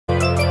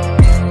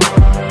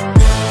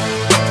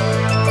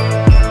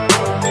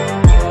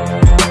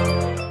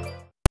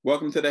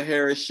Welcome to the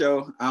Harris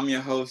Show. I'm your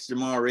host,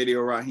 Jamal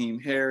Radio Raheem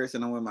Harris,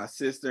 and I'm with my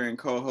sister and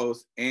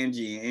co-host,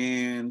 Angie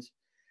Ang.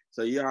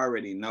 So you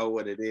already know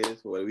what it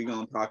is. We're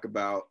going to talk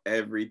about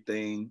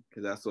everything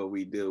because that's what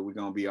we do. We're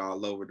going to be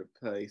all over the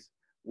place.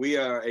 We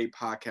are a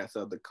podcast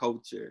of the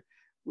culture.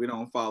 We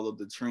don't follow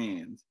the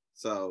trends.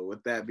 So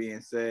with that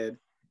being said,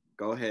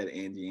 go ahead,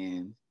 Angie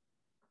Ang.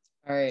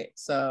 All right.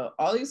 So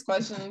all these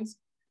questions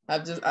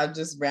I've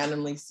just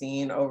randomly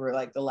seen over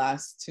like the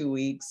last 2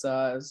 weeks. So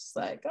I was just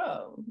like,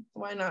 oh,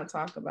 why not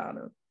talk about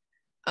them?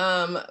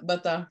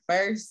 But the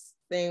first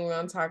thing we're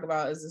gonna talk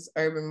about is this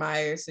Urban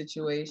Meyer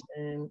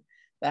situation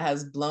that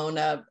has blown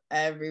up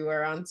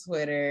everywhere on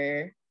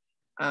Twitter.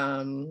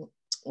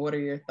 What are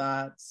your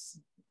thoughts?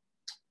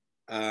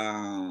 What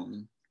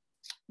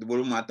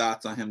are my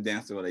thoughts on him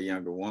dancing with a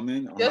younger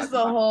woman? Just the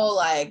whole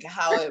like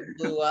how it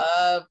blew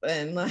up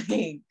and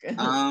like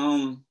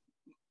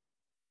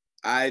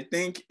I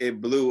think it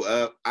blew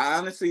up.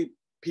 Honestly,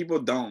 people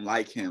don't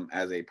like him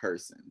as a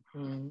person.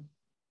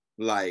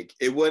 Like,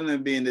 it wouldn't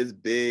have been this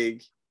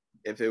big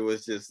if it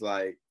was just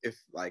like, if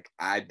like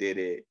I did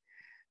it.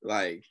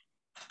 Like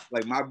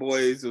my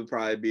boys would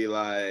probably be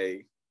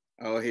like,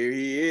 oh, here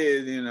he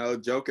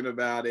is, joking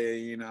about it,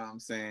 you know what I'm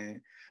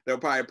saying? They'll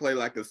probably play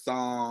like a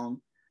song,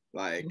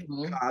 like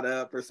Caught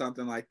Up or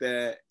something like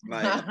that.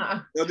 Like,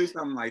 they'll do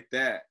something like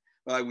that.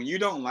 But like when you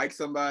don't like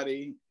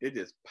somebody, it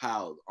just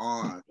piles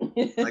on.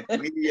 Like the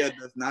media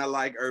does not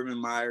like Urban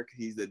Meyer because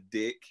he's a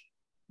dick.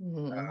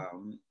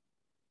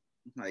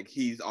 Like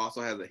he's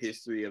also has a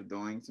history of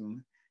doing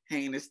some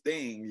heinous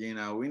things.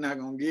 We're not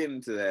gonna get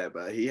into that,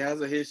 but he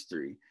has a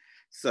history.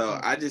 So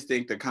I just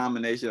think the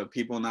combination of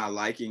people not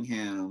liking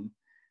him,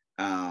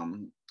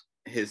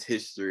 his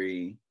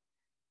history,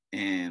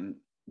 and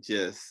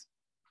just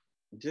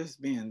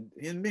being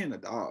a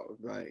dog,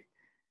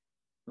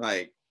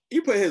 like.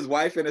 You put his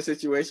wife in a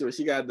situation where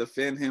she got to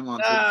defend him on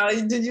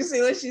Twitter. Did you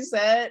see what she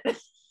said?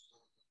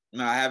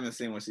 No, I haven't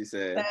seen what she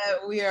said.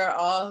 That we are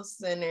all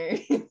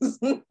sinners.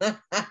 And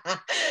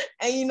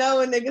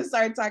when niggas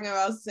start talking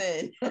about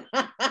sin,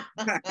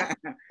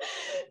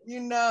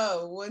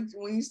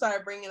 when you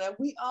start bringing up,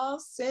 we all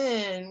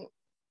sin,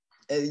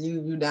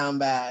 you down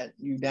bad.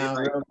 You down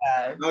real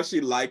bad. I know she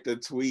liked a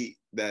tweet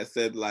that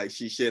said like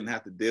she shouldn't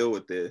have to deal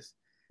with this.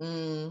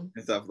 And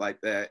stuff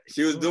like that.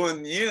 She was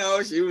doing,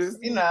 she was.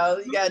 You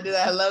gotta do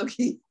that low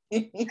key.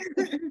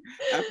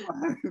 That's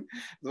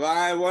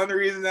why one of the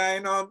reasons I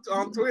ain't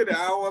on Twitter.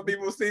 I don't want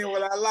people seeing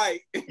what I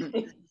like.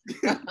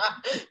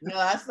 No,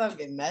 that stuff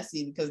get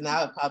messy because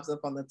now it pops up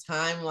on the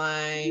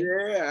timeline.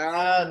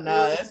 Yeah. Oh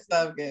no, that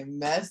stuff get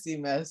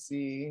messy.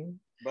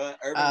 But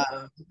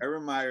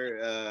Urban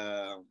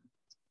Meyer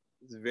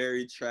is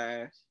very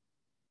trash.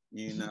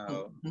 He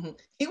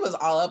was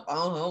all up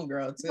on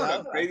homegirl too.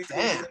 Like,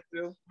 damn.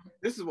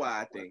 This is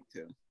why I think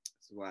too.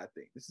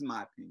 This is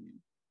my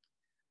opinion.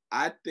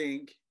 I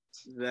think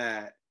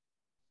that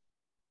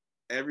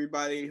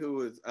everybody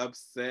who is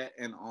upset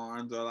in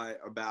arms or like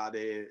about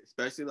it,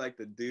 especially like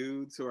the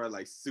dudes who are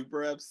like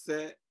super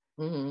upset,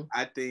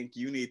 I think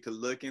you need to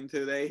look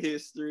into their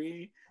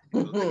history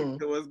and look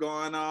into what's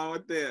going on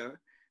with them,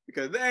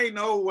 because there ain't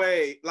no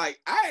way. Like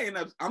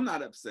I'm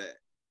not upset.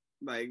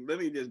 Like, let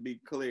me just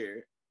be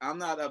clear. I'm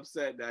not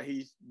upset that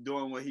he's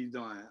doing what he's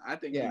doing. I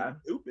think he's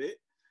stupid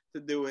to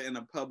do it in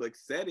a public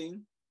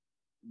setting.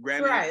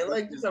 Granted, right,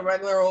 like just a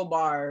regular old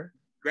bar.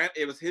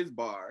 Granted, it was his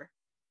bar.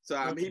 So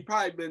I mean, he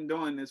probably been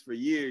doing this for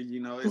years.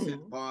 It's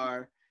his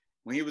bar.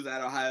 When he was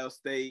at Ohio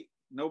State,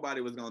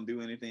 nobody was going to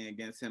do anything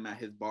against him at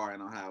his bar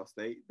in Ohio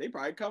State. They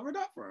probably covered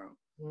up for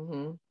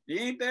him. He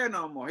ain't there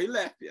no more. He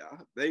left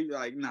y'all. They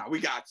like, nah, we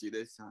got you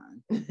this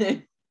time.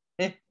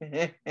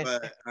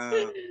 But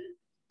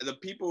the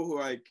people who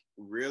like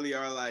really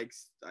are like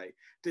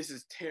this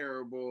is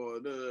terrible.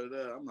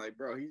 I'm like,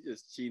 bro, he's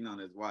just cheating on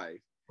his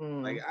wife.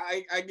 Like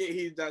I get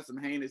he's done some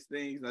heinous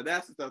things. Now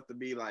that's the stuff to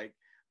be like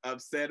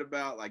upset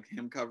about, like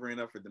him covering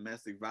up for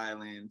domestic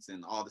violence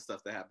and all the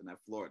stuff that happened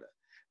at Florida.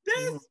 This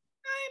I ain't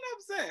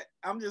upset.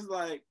 I'm just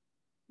like,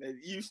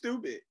 you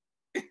stupid.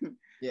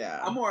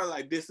 Yeah. I'm more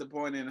like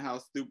disappointed in how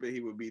stupid he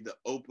would be to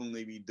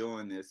openly be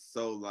doing this.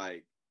 So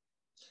like,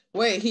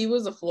 wait, he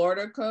was a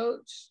Florida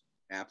coach?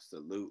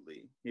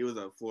 Absolutely. He was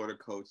a Florida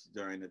coach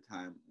during the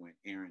time when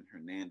Aaron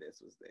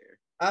Hernandez was there.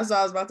 That's what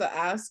I was about to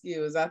ask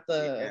you. Is that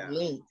the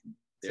link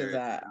to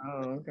that?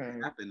 Oh, okay.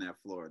 Happened at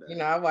Florida.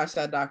 I watched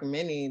that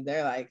documentary.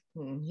 They're like,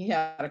 he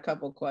had a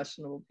couple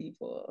questionable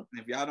people.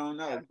 If y'all don't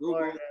know,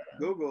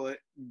 Google it.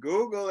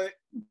 Google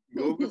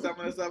some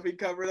of the stuff he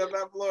covered up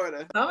at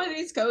Florida. Some of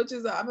these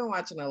coaches, I've been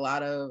watching a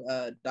lot of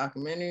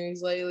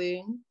documentaries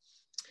lately.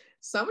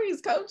 Some of these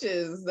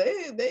coaches,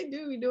 they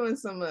do be doing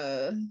some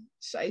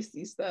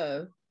shiesty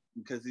stuff.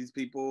 Because these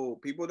people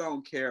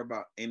don't care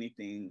about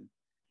anything.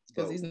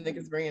 Because these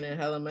niggas bringing in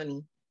hella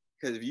money.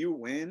 Because if you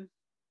win,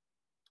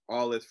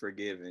 all is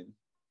forgiven.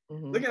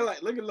 Look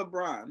at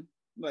LeBron.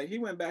 Like, he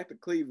went back to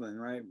Cleveland,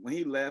 right? When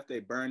he left, they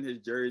burned his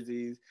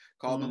jerseys,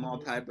 called him all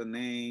type of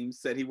names,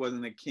 said he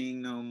wasn't a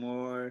king no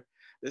more.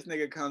 This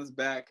nigga comes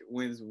back,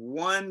 wins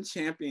one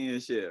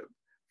championship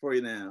for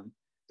them.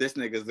 this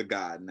nigga's a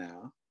god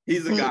now.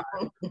 He's a god.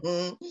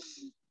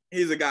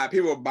 He's a guy.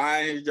 People are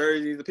buying his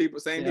jerseys. The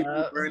same people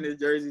who wearing his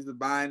jerseys are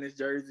buying his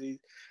jerseys.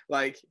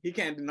 Like, he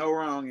can't do no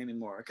wrong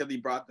anymore because he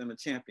brought them a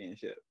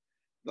championship.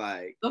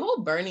 Like, the whole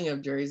burning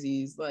of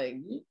jerseys, like,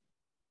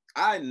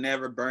 I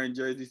never burn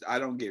jerseys. I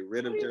don't get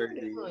rid of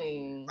jerseys.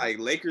 Like,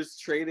 Lakers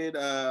traded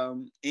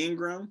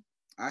Ingram.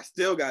 I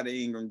still got an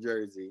Ingram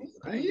jersey.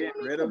 I ain't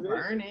getting rid of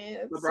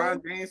it.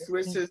 LeBron James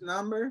switched his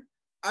number.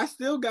 I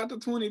still got the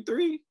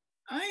 23.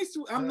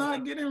 I'm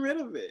not getting rid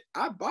of it.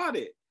 I bought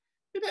it.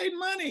 It ain't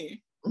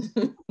money.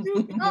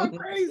 Y'all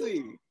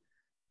crazy.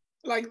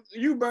 Like,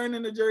 you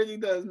burning the jersey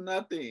does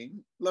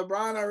nothing.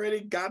 LeBron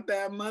already got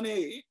that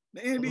money.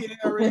 The NBA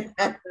already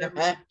got that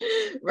money.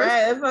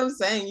 Right, that's what I'm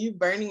saying. You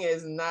burning it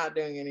is not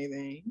doing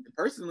anything.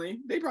 Personally,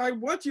 they probably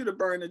want you to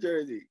burn the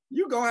jersey.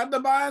 You gonna have to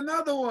buy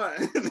another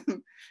one.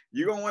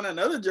 You gonna want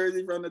another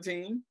jersey from the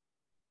team.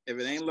 If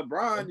it ain't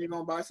LeBron, you're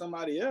gonna buy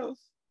somebody else.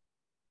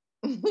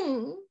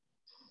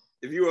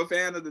 If you're a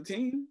fan of the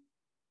team.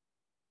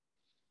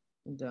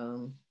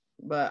 Dumb.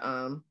 But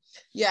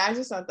yeah, I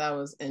just thought that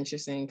was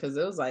interesting because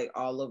it was like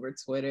all over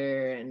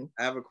Twitter. And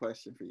I have a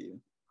question for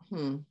you.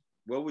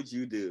 What would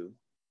you do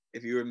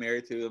if you were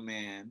married to a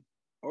man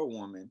or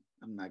woman?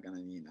 I'm not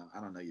gonna,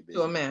 I don't know you.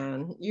 To a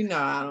man,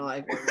 I don't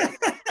like women.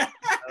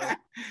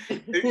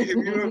 if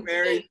you were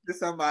married to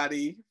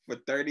somebody for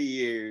 30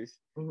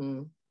 years,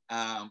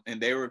 and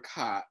they were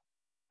caught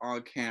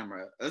on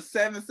camera, a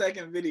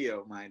 7-second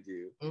video, mind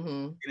you,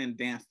 getting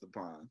danced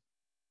upon,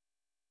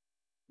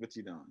 what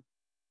you doing?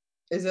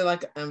 Is it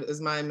like, is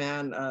my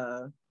man,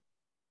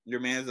 your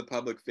man's a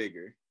public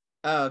figure.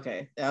 Oh,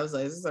 okay. I was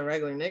like, is this a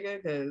regular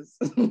nigga? Because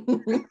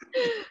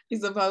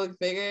he's a public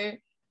figure.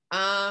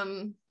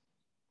 Damn.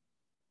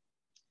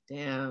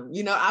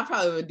 I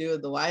probably would do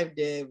what the wife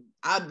did.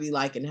 I'd be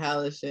liking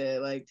hella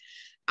shit. Like,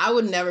 I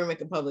would never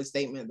make a public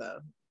statement, though.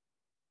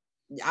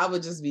 I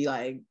would just be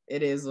like,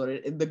 it is what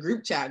it is. The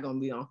group chat gonna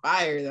be on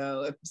fire,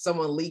 though. If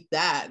someone leaked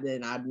that,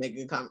 then I'd make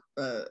a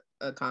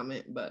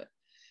comment. But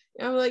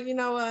I'm like, you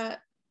know what?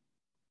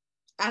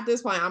 At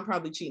this point, I'm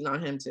probably cheating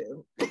on him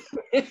too.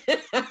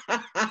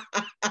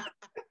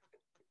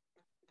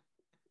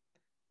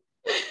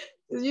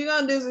 You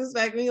gonna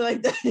disrespect me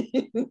like that?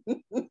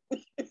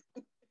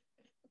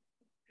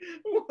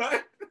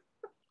 What?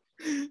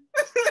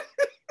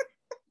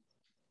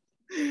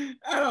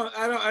 I don't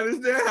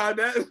understand how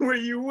that's where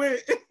you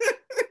went.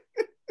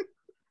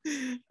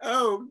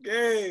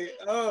 Okay.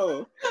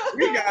 Oh,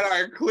 we got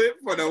our clip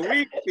for the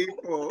week,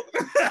 people.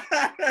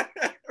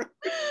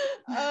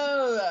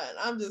 Oh,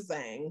 I'm just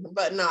saying.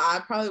 But no,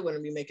 I probably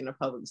wouldn't be making a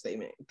public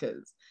statement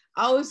because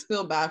I always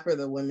feel bad for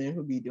the women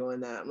who be doing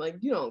that. I'm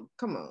like,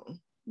 come on.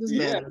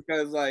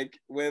 Because like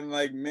when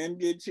like men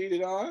get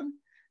cheated on,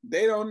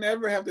 they don't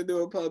never have to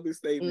do a public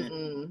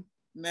statement.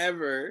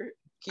 Never.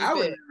 I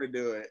would never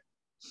do it.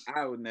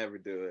 I would never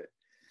do it.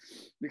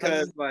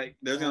 Because like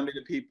there's gonna be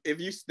the people, if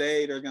you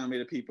stay, there's gonna be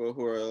the people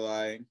who are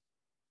like,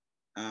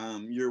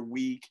 you're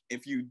weak.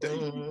 If you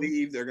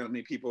leave, there are gonna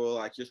be people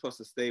like, you're supposed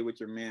to stay with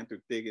your man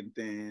through thick and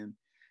thin.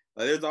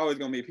 There's always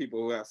gonna be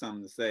people who have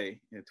something to say.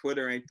 And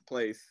Twitter ain't the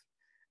place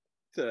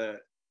to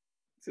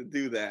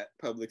do that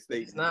public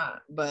statement. It's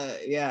not,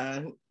 but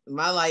yeah,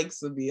 my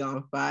likes would be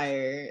on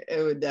fire.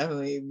 It would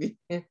definitely be.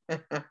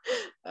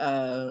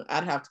 I'd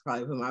have to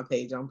probably put my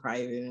page on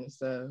private and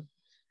stuff.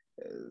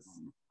 Cause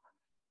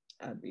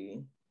I'd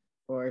be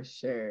for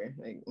sure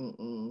like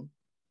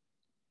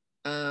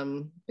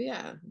but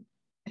yeah,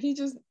 he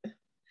just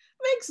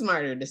makes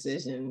smarter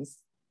decisions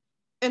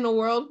in a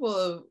world full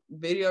of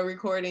video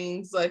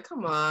recordings. Like,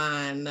 come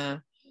on. I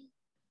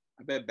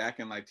bet back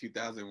in like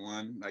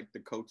 2001, like the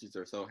coaches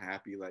are so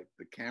happy, like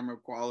the camera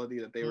quality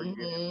that they were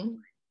getting,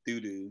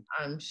 doo-doo.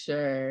 I'm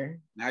sure.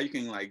 Now you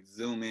can like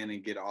zoom in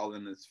and get all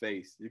in his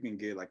face. You can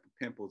get like the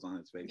pimples on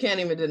his face. You can't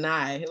even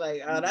deny.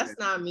 Like, oh, that's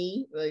not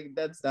me. Like,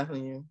 that's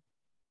definitely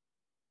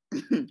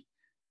you.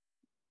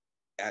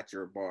 At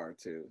your bar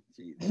too.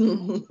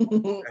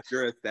 At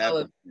your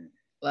establishment.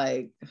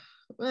 Like,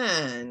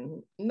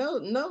 man,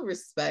 no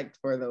respect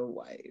for the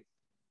wife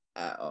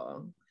at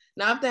all.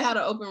 Now, if they had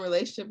an open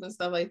relationship and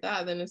stuff like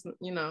that, then it's,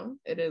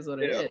 it is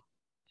what it is.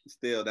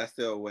 Still, that's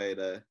still a way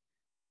to,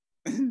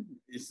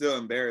 it's still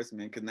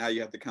embarrassment because now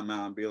you have to come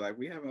out and be like,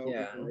 we have an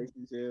open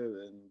relationship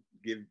and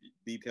give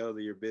details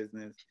of your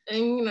business.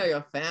 And,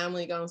 your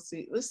family gonna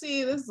see. Let's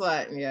see, this is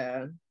like,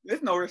 yeah.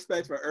 There's no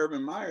respect for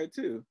Urban Meyer,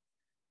 too.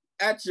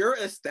 At your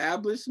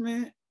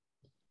establishment,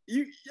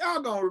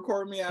 y'all gonna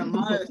record me at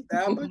my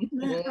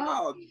establishment?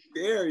 How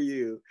dare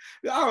you?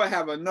 I would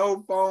have a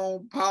no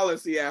phone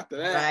policy after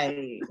that.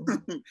 Right.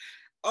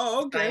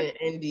 Oh, okay.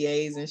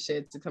 NDAs and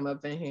shit to come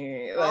up in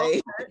here.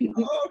 Like,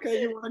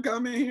 okay. You want to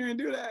come in here and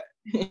do that?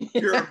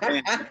 You're a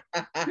fan.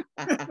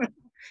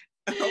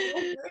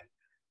 Okay.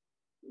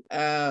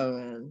 Oh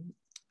man.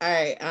 All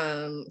right.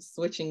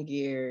 Switching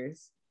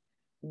gears.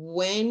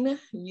 When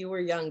you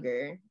were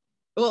younger,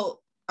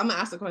 well, I'm gonna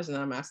ask a question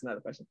and I'm asking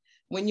another question.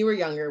 When you were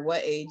younger,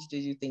 what age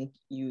did you think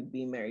you'd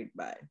be married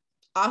by?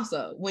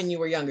 Also, when you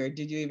were younger,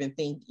 did you even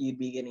think you'd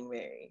be getting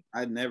married?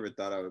 I never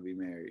thought I would be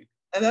married.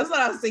 And that's what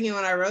I was thinking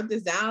when I wrote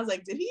this down. I was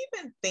like, did he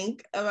even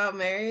think about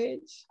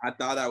marriage? I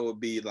thought I would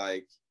be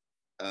like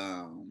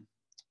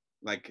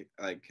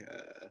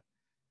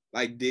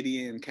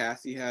Diddy and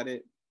Cassie had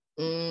it.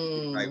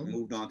 Like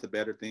moved on to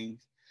better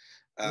things.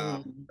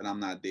 But I'm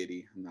not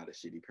Diddy. I'm not a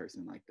shitty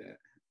person like that.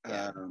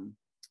 Yeah.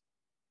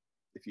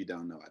 If you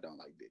don't know, I don't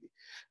like Diddy.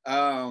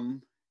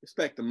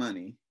 Respect the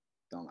money.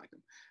 Don't like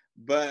him.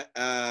 But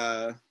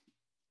I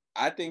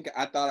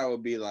thought I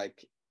would be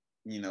like,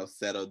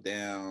 settled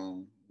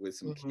down with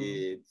some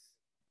kids.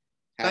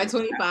 By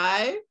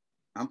 25?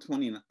 I'm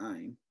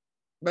 29.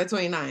 By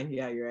 29,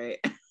 yeah, you're right.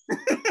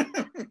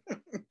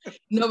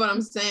 No, but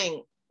I'm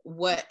saying,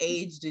 what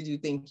age did you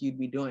think you'd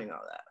be doing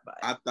all that by?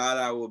 I thought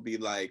I would be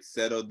like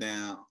settled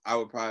down. I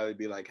would probably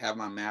be like have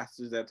my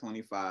master's at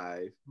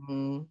 25.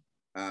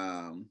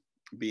 I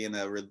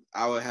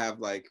would have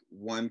like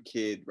one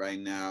kid right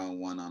now and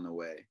one on the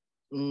way.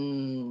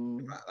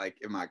 Like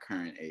in my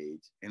current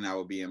age, and I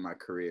would be in my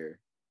career.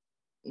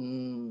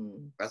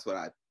 That's what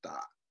I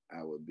thought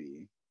I would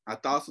be. I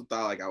also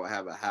thought like I would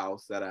have a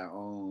house that I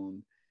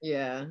own.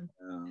 Yeah.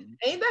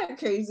 Ain't that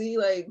crazy?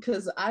 Like,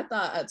 because I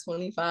thought at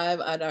 25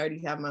 I'd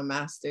already have my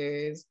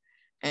master's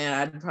and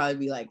I'd probably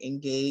be like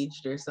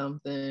engaged or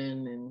something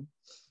and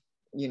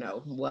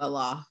well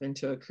off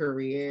into a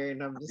career.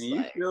 And I'm just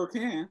you still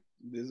can.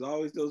 There's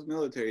always those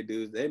military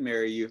dudes. They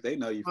marry you if they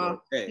know you for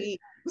a day.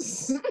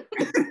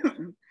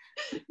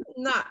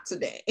 Not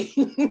today.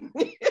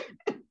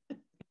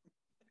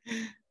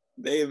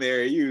 They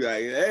marry you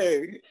like,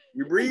 hey,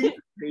 you breathe?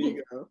 Here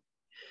you go.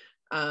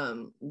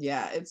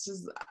 Yeah,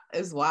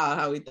 it's wild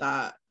how we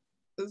thought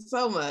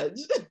so much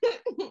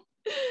when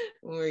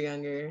we were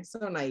younger.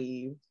 So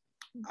naive.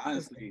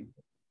 Honestly,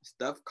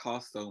 stuff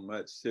costs so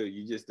much too.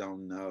 You just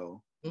don't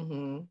know.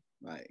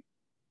 Like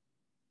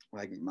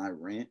my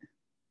rent.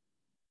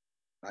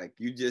 Like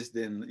you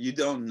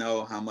don't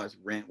know how much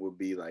rent would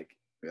be like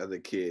as a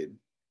kid.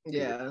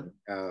 Yeah.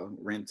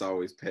 Rent's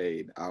always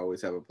paid. I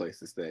always have a place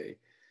to stay.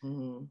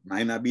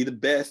 Might not be the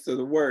best of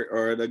the work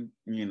or the,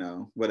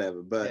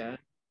 whatever, but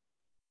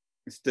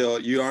still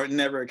you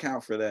never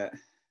account for that.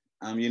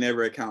 You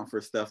never account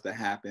for stuff that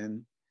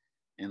happen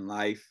in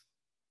life,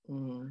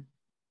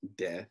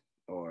 death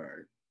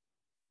or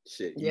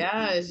shit.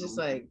 Yeah, it's just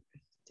like,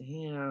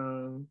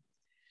 damn,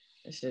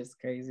 that shit's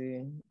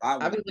crazy.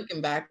 I've been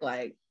looking back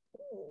like,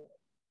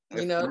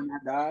 when I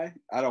die,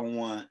 I don't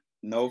want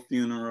no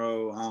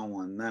funeral. I don't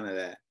want none of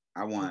that.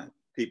 I want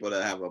people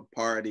to have a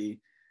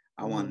party.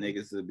 I want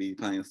niggas to be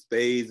playing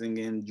spades and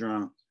getting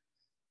drunk.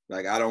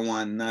 Like, I don't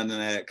want none of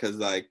that because,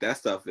 like, that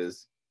stuff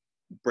is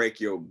break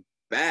your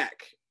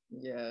back.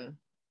 Yeah.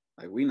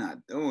 Like, we not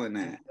doing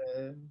that.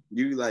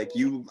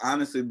 You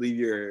honestly leave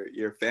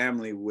your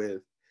family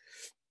with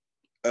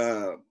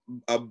a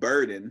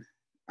burden.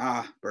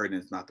 Burden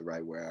is not the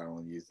right word. I don't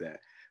want to use that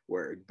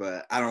word,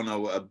 but I don't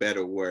know a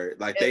better word.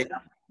 Like, they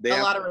have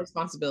a lot of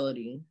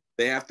responsibility.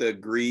 They have to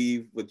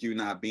grieve with you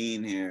not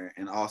being here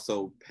and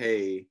also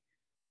pay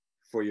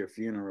for your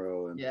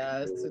funeral. And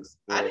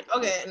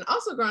and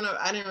also growing up,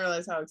 I didn't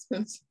realize how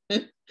expensive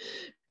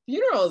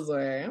funerals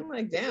were. I'm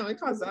like, damn, it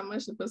costs that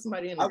much to put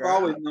somebody in the ground. I've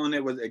always known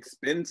it was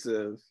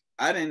expensive.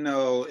 I didn't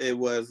know it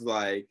was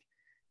like,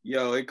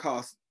 it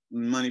costs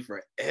money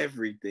for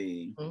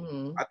everything.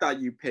 I thought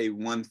you pay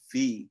one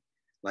fee.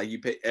 Like you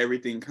pay,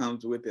 everything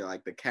comes with it,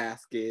 like the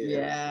casket.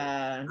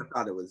 Yeah. I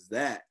thought it was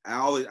that. I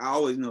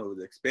always knew it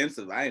was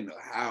expensive. I didn't know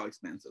how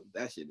expensive.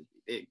 That shit is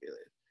ridiculous.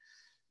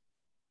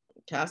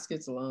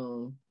 Caskets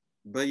alone.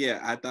 But yeah,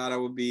 I thought I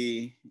would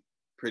be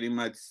pretty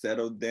much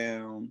settled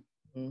down.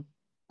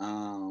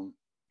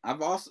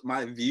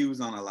 My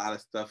views on a lot of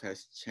stuff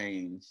has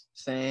changed.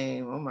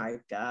 Same. Oh my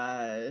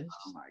gosh.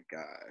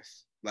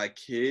 Like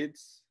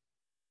kids,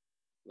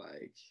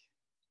 like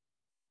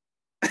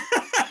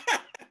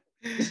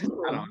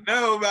I don't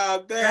know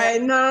about that.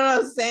 Right?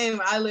 No, same.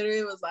 I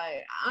literally was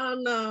like, I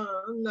don't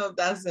know if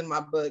that's in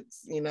my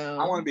books, I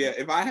want to be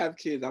if I have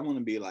kids, I want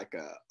to be like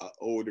a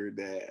older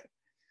dad.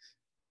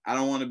 I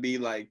don't want to be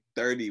like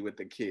 30 with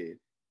a kid.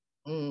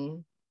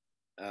 Well,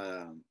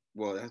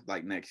 that's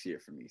like next year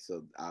for me,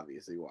 so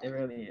obviously why. It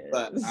really is.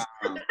 But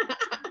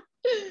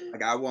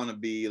like I want to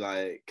be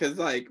like, cause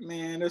like,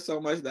 man, there's so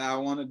much that I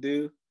want to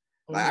do.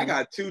 Like I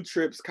got 2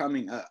 trips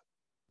coming up.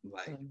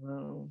 Like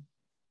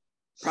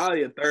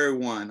probably a third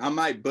one. I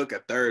might book a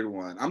third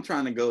one. I'm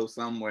trying to go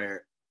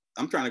somewhere.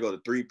 I'm trying to go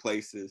to 3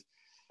 places.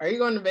 Are you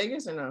going to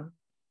Vegas or no?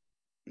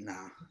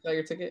 Nah. Sell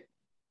your ticket?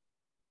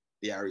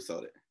 Yeah, I already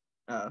sold it.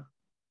 Oh.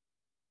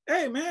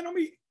 Hey man,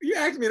 you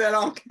asked me that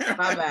on camera.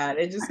 My bad.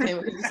 It just came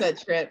because you said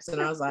trips, and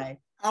I was like,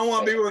 I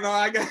want people to know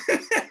I got.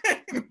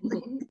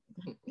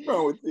 What's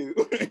wrong with you?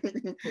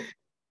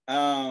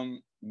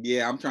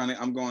 Yeah,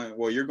 I'm going.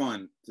 Well, you're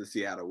going to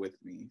Seattle with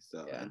me,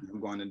 so yeah.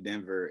 I'm going to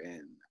Denver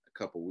in a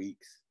couple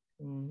weeks.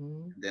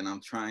 Then I'm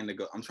trying to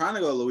go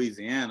to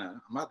Louisiana.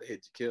 I'm about to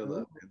hit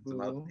Jaquil up and some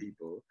other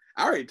people.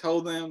 I already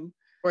told them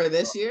for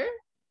this year.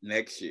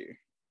 Next year.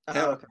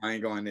 Hell, okay. I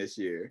ain't going this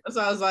year.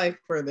 So I was like,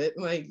 for that,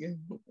 like,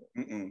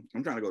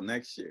 I'm trying to go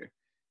next year.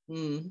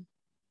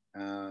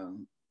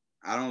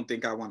 I don't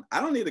think I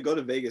don't need to go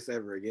to Vegas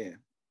ever again.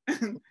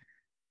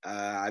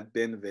 I've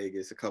been to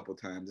Vegas a couple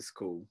times. It's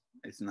cool.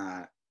 It's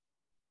not.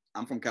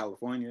 I'm from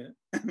California.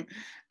 I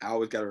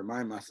always got to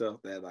remind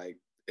myself that like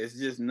it's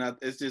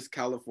just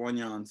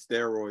California on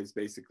steroids,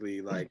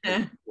 basically. Like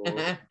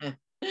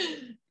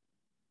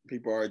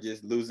people are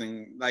just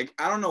losing. Like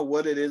I don't know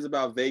what it is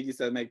about Vegas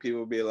that make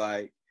people be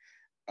like,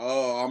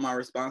 oh, all my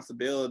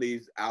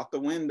responsibilities out the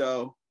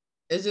window.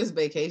 It's just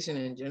vacation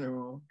in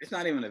general. It's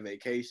not even a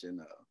vacation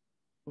though.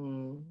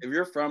 If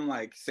you're from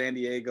like San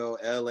Diego,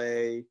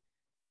 LA,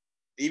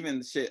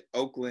 even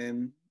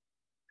Oakland,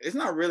 it's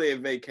not really a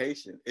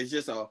vacation. It's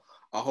just a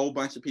whole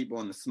bunch of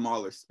people in a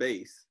smaller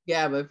space.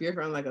 Yeah, but if you're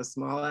from like a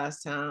small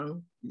ass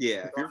town,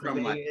 yeah, if you're from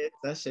Vegas, like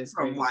that shit's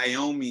from crazy.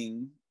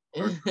 Wyoming,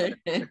 I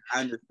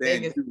understand.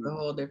 Vegas is a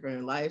whole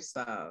different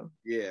lifestyle.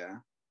 Yeah,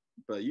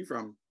 but you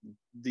from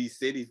these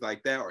cities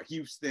like that, or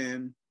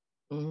Houston,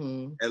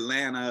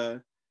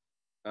 Atlanta,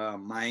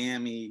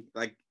 Miami,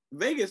 like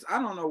Vegas. I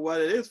don't know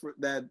what it is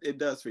that it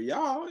does for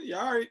y'all.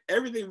 Y'all,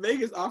 everything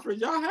Vegas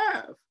offers, y'all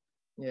have.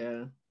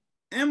 Yeah,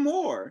 and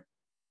more.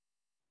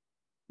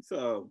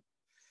 So,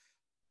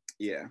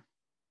 yeah.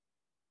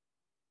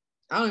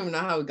 I don't even know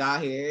how we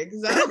got here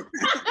because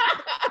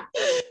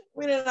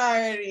we didn't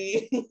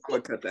already. I'm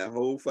gonna cut that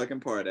whole fucking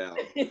part out.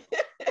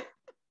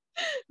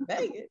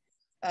 Vegas.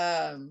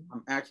 I'm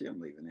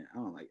leaving it. I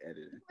don't like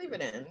editing. Leave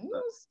it in.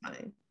 It's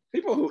fine.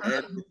 People who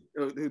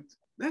edit,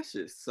 that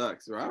shit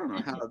sucks, bro. I don't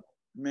know how.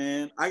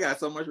 Man, I got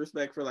so much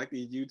respect for like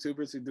these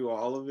YouTubers who do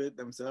all of it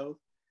themselves.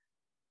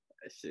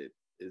 That shit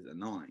is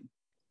annoying.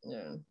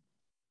 Yeah.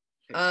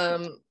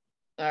 All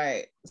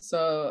right.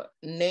 So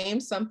name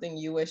something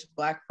you wish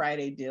Black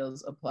Friday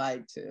deals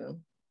applied to.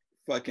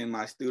 Fucking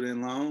my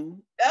student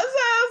loan. That's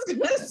what I was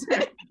gonna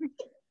say.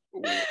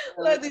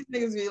 Let these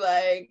niggas be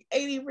like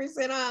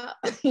 80% off.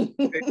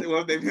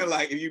 Well, they feel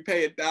like if you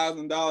pay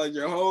 $1,000,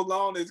 your whole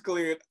loan is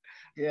cleared.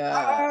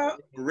 Yeah.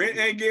 Rent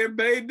ain't getting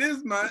paid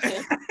this month.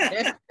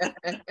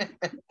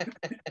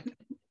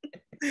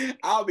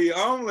 I'll be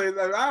homeless.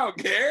 I don't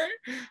care.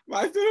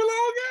 My student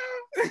loan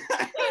go.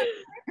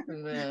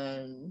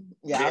 Man.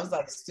 Yeah, I was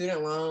like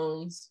student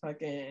loans,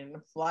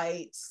 fucking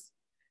flights.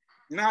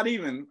 Not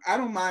even. I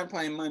don't mind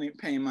paying money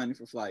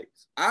for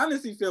flights. I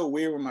honestly feel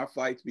weird when my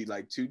flights be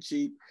like too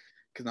cheap.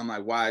 Because I'm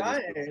like, why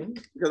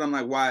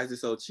is it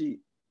so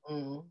cheap?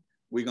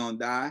 We gonna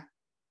die?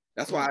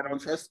 That's why I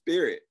don't trust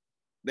Spirit.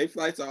 They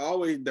flights are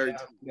always dirt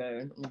cheap.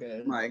 I'm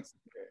good.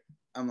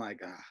 I'm like,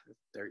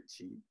 it's dirt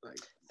cheap. Like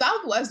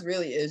Southwest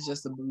really is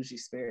just a bougie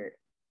Spirit.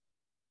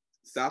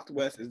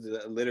 Southwest is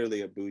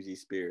literally a bougie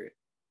Spirit.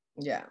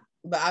 Yeah,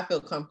 but I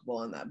feel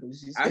comfortable in that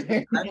bougie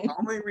Spirit. The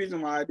only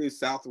reason why I do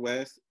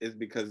Southwest is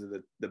because of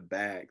the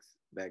bags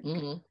that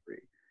free.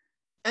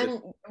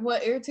 And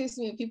what irritates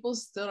me, people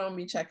still don't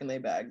be checking their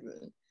bags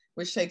in,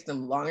 which takes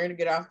them longer to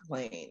get off the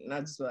plane. And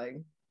I just like,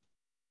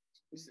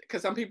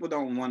 because some people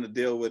don't want to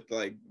deal with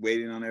like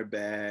waiting on their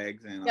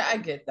bags and I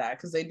get that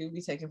because they do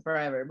be taking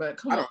forever. But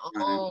come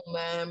on,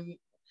 man.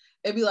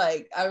 It'd be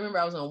like, I remember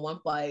I was on one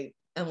flight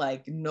and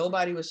like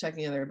nobody was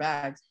checking in their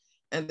bags,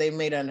 and they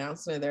made an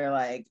announcement. They're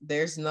like,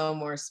 "There's no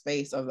more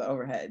space over the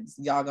overheads.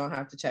 Y'all gonna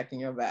have to check in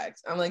your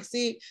bags." I'm like,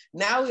 "See,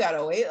 now we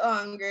gotta wait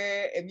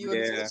longer. If you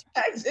would have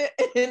checked it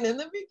in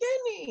the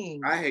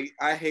beginning." I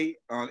hate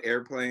on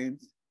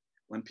airplanes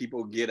when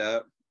people get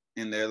up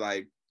and they're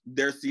like,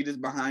 their seat is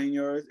behind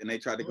yours and they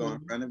try to go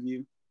in front of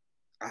you.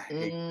 I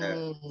hate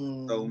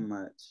that so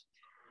much.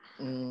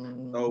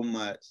 So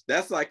much.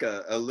 That's like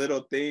a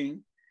little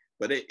thing,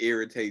 but it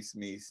irritates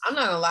me. I'm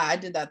not gonna lie, I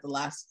did that the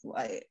last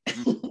flight.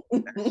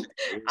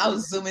 I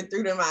was zooming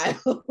through them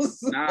aisles.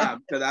 Nah,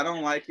 because I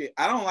don't like it.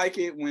 I don't like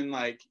it when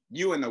like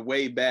you in the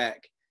way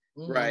back,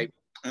 right?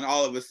 And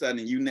all of a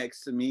sudden you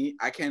next to me,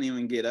 I can't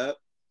even get up.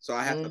 So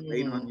I have to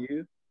wait on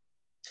you.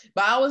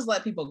 But I always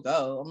let people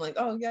go. I'm like,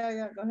 oh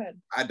yeah, go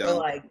ahead. I don't. But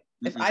like,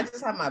 if I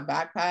just have my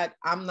backpack,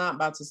 I'm not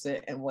about to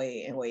sit and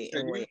wait.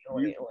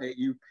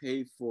 You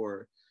pay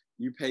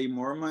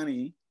more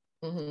money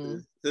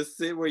to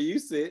sit where you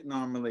sit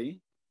normally,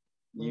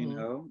 you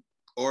know,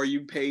 or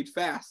you paid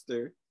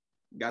faster,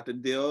 got the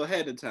deal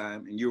ahead of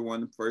time, and you're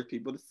one of the first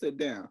people to sit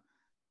down.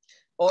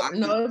 Or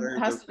no, it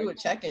has to do with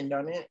check-in,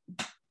 don't it?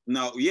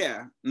 No,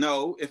 yeah,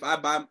 no. If I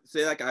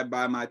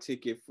buy my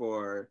ticket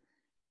for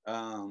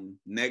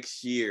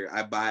next year,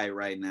 I buy it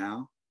right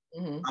now.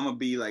 I'm gonna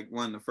be like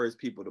one of the first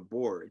people to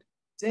board.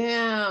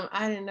 Damn,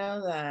 I didn't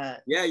know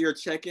that. Yeah, your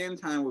check-in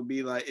time would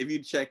be like, if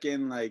you check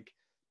in like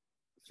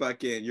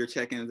fucking, your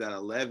check-in is at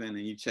 11 and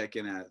you check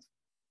in at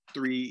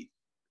 3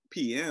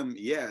 p.m.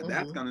 Yeah,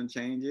 that's gonna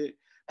change it.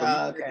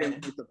 But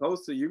you're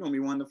supposed to, you're gonna be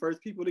one of the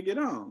first people to get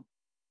on.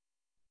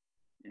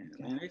 Yeah,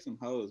 man, they some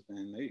hoes,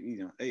 man.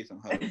 They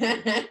some hoes.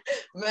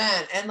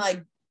 Man, and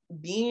like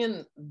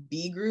being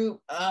B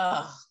group,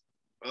 That's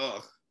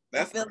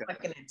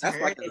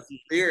like a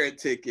Spirit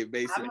ticket,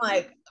 basically. I'm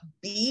like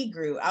B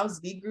group. I was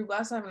B group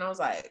last time, and I was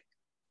like,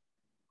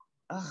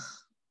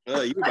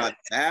 Oh, you about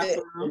the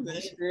bathroom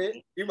and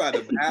shit? You about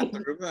the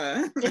bathroom,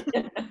 huh?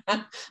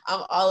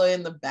 I'm all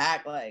in the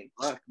back, like.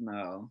 Fuck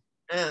no.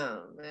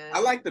 Oh man. I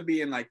like to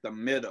be in like the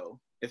middle.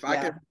 If I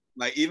could,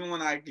 like, even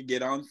when I could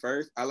get on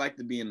first, I like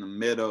to be in the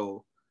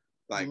middle,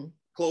 like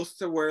close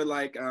to where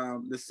like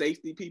the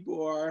safety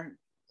people are,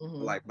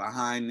 like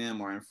behind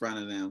them or in front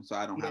of them, so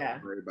I don't have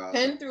to worry about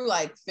 10 through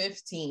like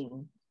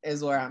 15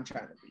 is where I'm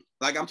trying to be.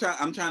 Like I'm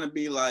trying to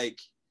be like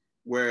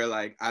where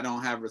like I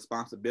don't have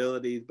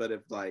responsibilities, but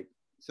if like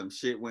some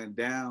shit went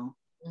down,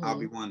 I'll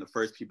be one of the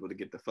first people to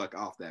get the fuck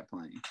off that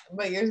plane.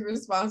 But you're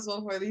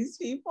responsible for these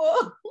people.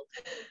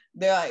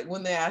 They're like,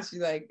 when they ask you,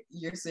 like,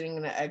 you're sitting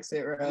in the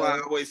exit row. Well, I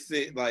always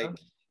sit like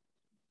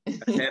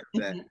ahead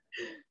of that.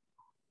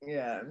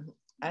 Yeah,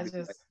 I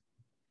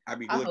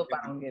hope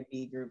I don't get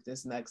B group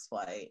this next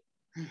flight.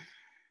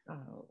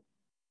 Oh.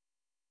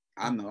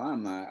 I know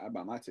I'm not. I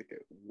bought my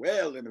ticket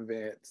well in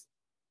advance.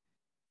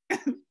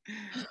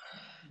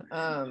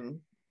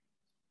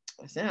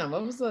 Sam,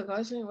 what was the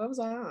question? What was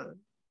I on?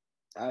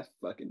 I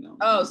fucking know.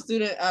 Oh,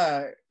 student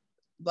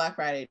Black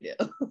Friday deal.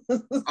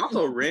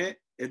 Also rent.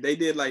 If they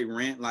did like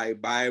rent,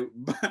 like buy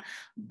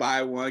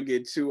one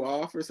get two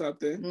off or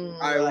something.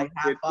 Buy like one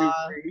half get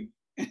off. 2 free.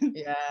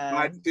 Yeah.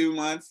 Buy 2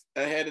 months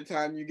ahead of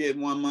time, you get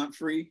 1 month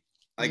free.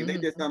 Like if they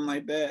did something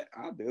like that,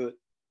 I'll do it.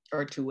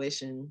 Or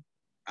tuition.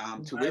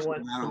 Tuition. Buy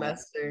one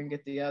semester and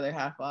get the other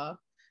half off.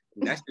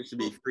 That shit should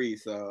be free.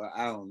 So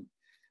I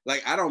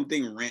don't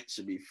think rent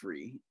should be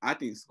free. I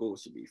think school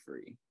should be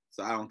free.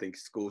 So I don't think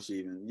school should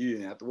you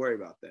didn't have to worry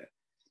about that.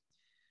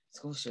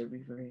 School should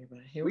be free,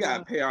 but here we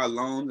gotta pay our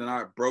loans and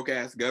our broke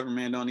ass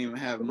government don't even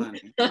have money.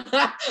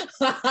 I was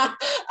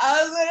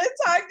gonna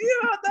talk to you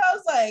about that. I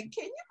was like,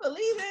 can you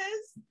believe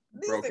this?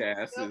 These broke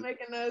asses still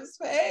making us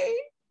pay.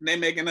 They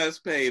making us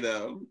pay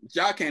though.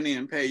 Y'all can't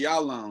even pay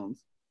y'all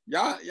loans.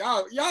 Y'all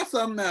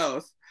something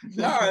else.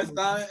 Y'all are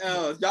something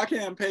else. Y'all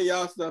can't pay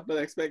y'all stuff but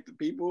expect the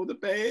people to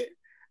pay it.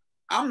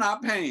 I'm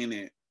not paying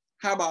it.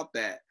 How about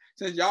that?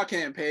 Since y'all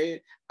can't pay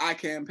it, I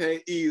can't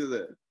pay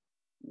either.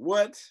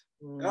 What?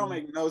 That don't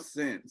make no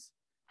sense.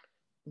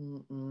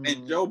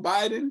 And Joe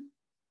Biden,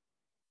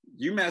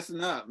 you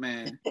messing up,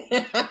 man.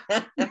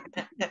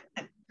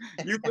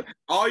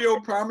 All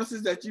your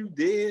promises that you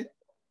did,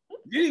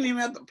 you didn't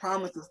even have to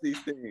promise us these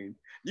things.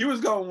 You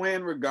was gonna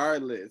win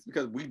regardless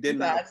because we did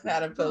not. I just had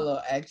to put a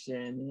little extra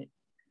in it.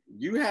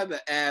 You had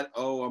to add,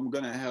 oh, I'm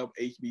gonna help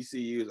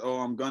HBCUs.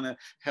 Oh, I'm gonna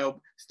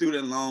help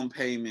student loan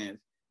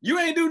payments. You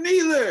ain't do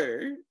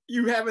neither.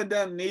 You haven't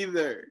done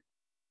neither.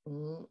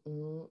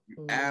 You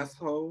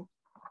asshole.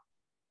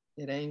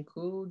 It ain't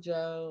cool,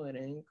 Joe. It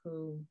ain't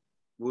cool.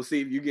 We'll see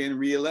if you're getting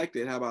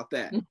reelected. How about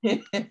that?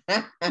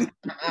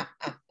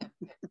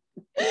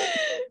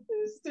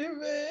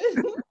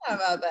 Stupid. How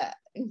about that?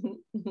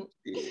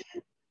 Yeah.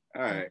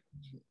 All right.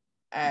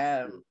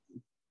 All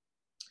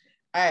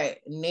right.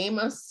 Name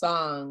a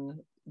song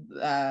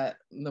that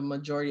the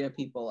majority of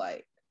people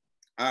like.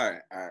 All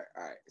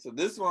right. So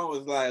this one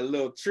was like a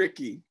little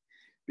tricky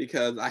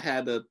because I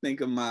had to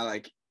think of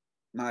my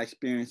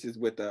experiences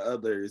with the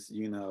others,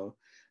 the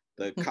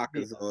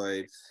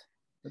Caucasoids,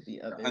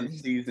 the others.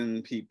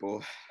 Unseasoned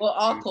people. Well,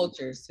 all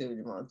cultures too,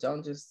 Jamal.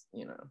 Don't just,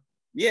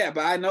 Yeah,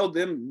 but I know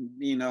them,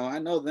 I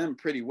know them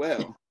pretty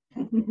well.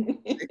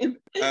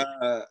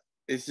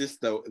 It's just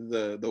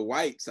the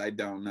whites I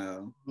don't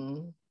know.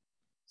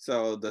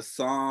 So the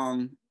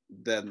song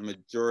that the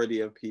majority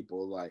of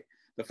people like.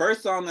 The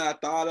first song that I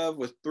thought of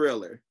was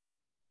Thriller.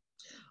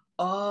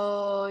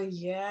 Oh,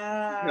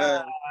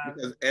 yeah.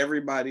 Because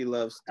everybody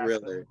loves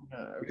Thriller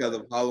because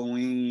of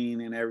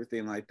Halloween and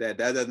everything like that.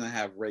 That doesn't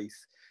have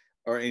race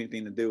or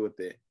anything to do with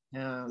it.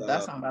 Yeah,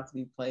 that song about to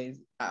be played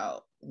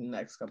out in the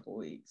next couple of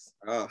weeks.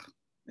 Oh,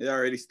 it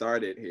already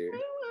started here.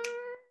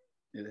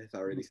 It has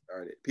already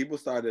started. People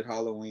started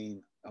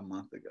Halloween a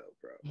month ago,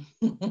 bro.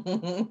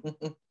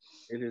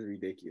 It is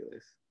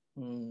ridiculous.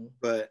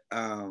 But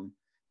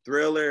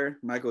Thriller,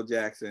 Michael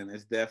Jackson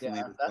is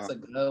definitely the that's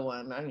song. A good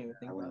one. I didn't even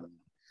think about it.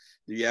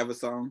 Do you have a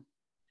song?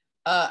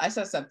 I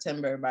said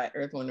September by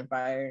Earth, Wind, and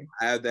Fire.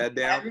 I have that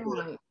down.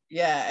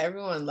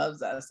 Everyone loves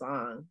that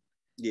song.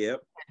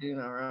 Yep. I do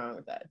no wrong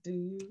with that. Do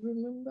you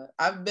remember?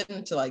 I've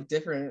been to like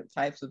different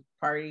types of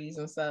parties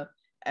and stuff.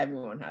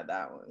 Everyone had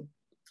that one.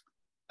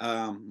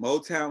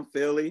 Motown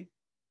Philly.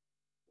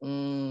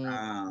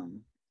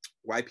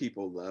 White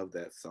people love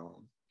that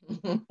song.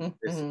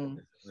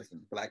 Listen,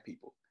 Black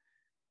people.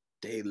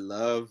 They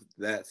love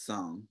that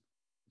song.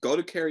 Go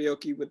to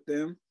karaoke with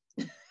them.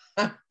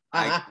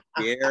 I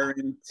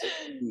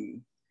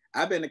guarantee.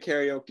 I've been to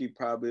karaoke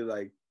probably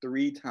like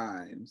 3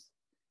 times,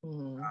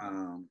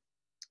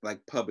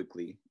 like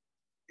publicly.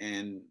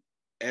 And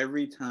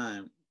every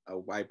time a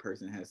white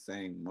person has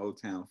sang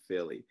Motown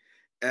Philly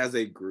as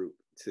a group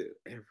too.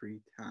 Every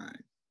time.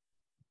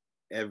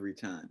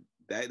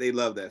 That they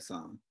love that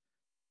song.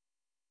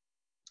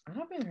 I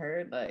haven't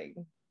heard like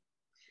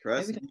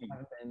Trust me.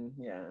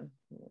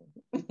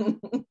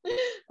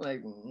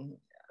 Like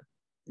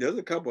there's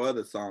a couple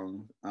other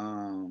songs.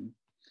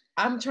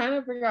 I'm trying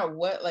to figure out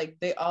what like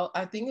they all.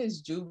 I think it's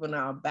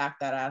Juvenile back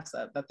that ass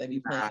up that they be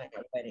playing at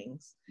their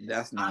weddings.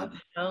 That's not. I'm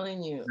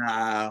telling you.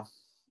 Nah,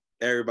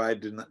 everybody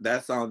do not.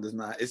 That song does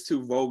not. It's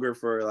too vulgar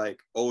for like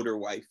older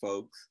white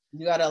folks.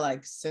 You gotta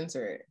like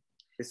censor it.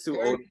 It's too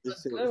Girl, old. you look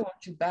good.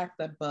 Won't you back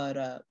that butt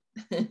up?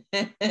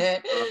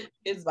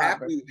 It's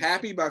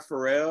Happy by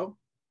Pharrell.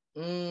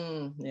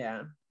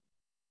 Yeah.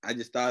 I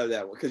just thought of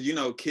that one because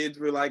kids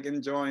were like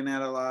enjoying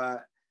that a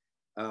lot.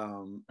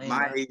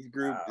 My age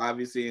group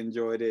obviously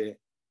enjoyed it.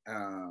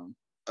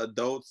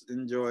 Adults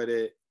enjoyed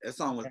it. That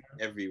song was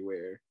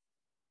everywhere.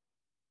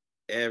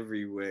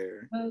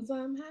 Cause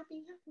I'm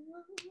happy.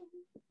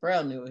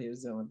 Pharrell knew what he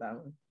was doing with that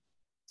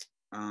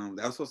one.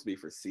 That was supposed to be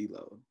for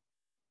CeeLo.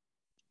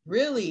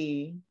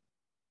 Really?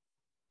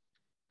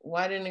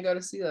 Why didn't it go to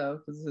CeeLo?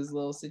 Because of his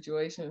little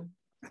situation.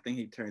 I think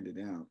he turned it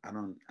down. I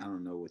don't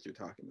know what you're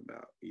talking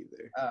about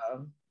either.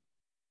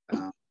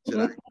 Should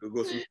I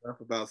Google some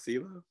stuff about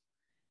CeeLo?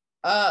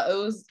 It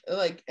was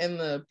like in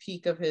the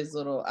peak of his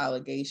little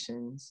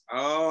allegations.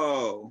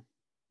 Oh,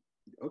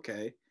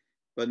 okay.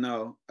 But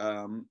no,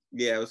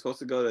 it was supposed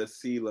to go to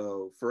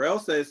CeeLo.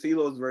 Pharrell says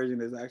CeeLo's version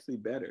is actually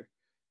better.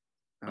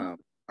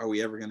 Are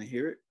we ever gonna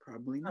hear it?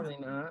 Probably not. Probably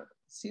not.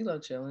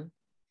 CeeLo chilling.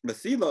 But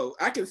CeeLo,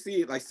 I can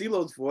see it, like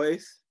CeeLo's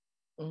voice.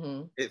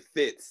 It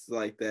fits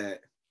like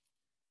that.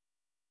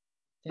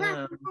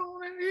 Yeah.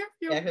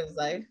 Yeah, because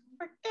like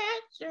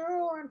forget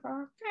you and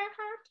forget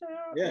her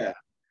too. Yeah.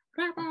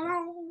 Clap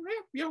along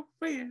if you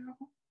feel.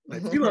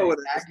 Like CeeLo would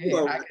have.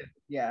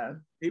 Yeah.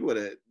 He would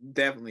have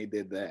definitely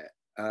did that.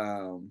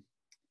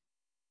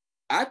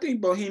 I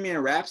think Bohemian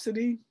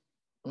Rhapsody.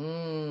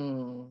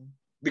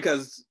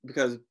 Because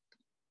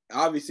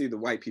obviously the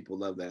white people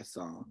love that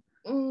song.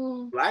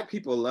 Black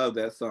people love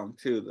that song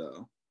too,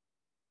 though.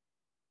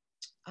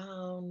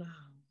 Oh no.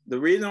 The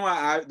reason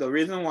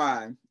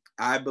why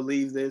I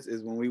believe this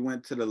is when we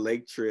went to the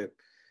lake trip,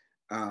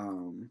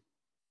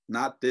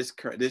 not this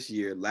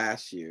year,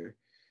 last year.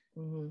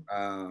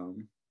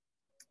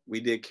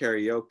 We did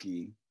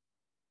karaoke,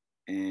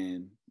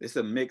 and it's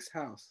a mixed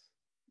house,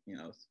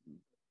 and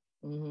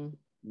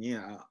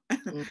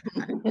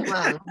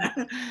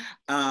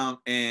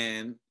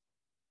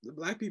the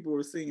black people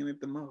were singing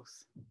it the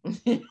most.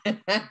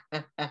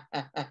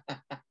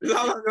 That's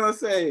all I'm gonna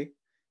say.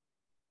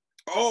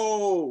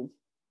 Oh,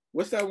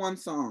 what's that one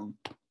song?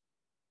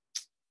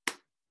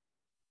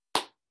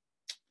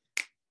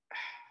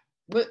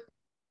 What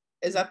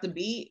is that? The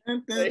beat?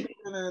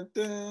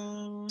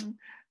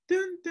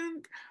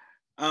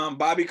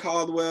 Bobby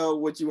Caldwell,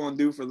 What You Wanna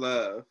Do for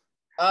Love?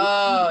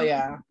 Oh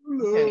yeah. Can't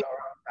go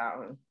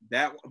wrong with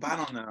that one. I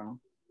don't know.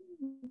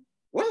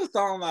 What's a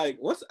song like?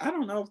 I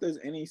don't know if there's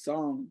any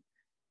song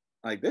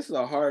like this. Is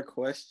a hard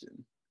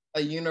question.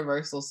 A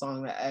universal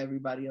song that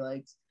everybody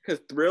likes. Because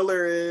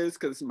Thriller is,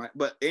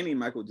 but any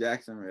Michael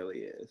Jackson really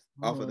is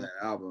off of that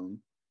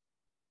album.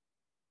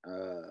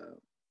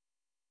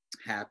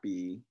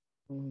 Happy.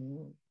 I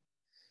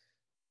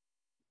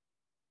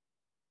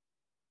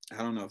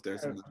don't know if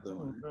there's another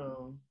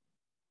one.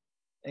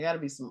 It got to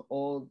be some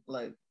old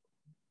like.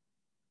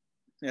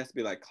 It has to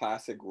be like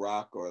classic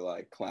rock or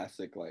like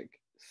classic like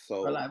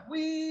soul. Or like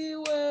we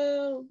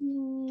will.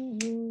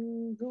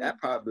 That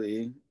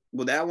probably.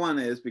 Well, that one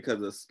is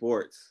because of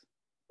sports.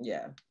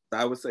 Yeah.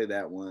 I would say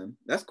that one.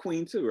 That's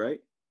Queen too, right?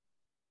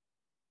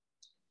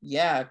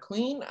 Yeah,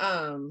 Queen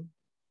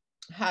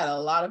had a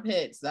lot of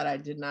hits that I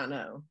did not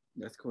know.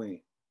 That's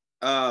Queen.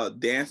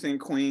 Dancing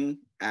Queen,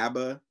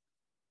 ABBA.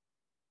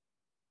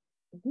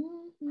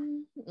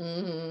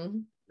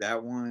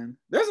 That one.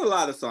 There's a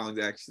lot of songs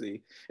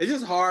actually. It's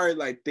just hard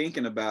like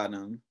thinking about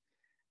them.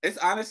 It's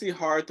honestly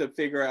hard to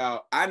figure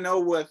out. I know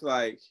what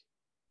like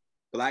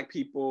black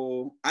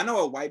people, I know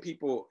what white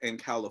people in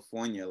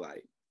California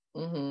like.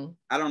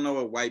 I don't know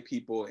what white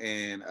people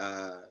in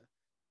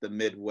the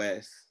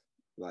Midwest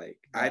like.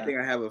 Yeah. I think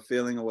I have a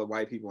feeling of what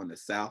white people in the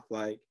South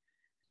like.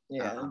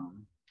 Yeah.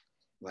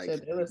 Like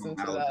they listen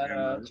to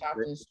that Chopped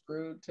and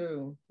Screwed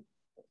too.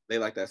 They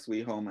like that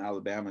Sweet Home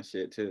Alabama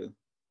shit too.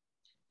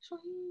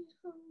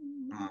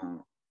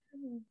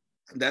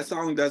 That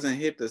song doesn't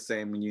hit the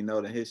same when you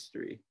know the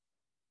history.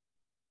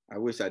 I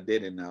wish I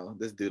didn't know.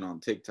 This dude on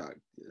TikTok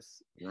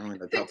just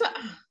ruined a couple.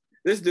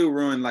 This dude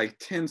ruined like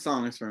 10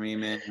 songs for me,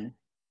 man.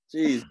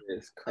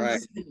 Jesus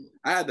Christ.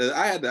 I had to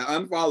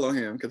unfollow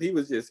him because he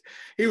was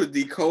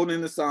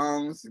decoding the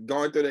songs,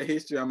 going through the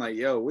history. I'm like,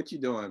 yo, what you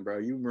doing, bro?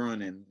 You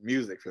ruining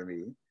music for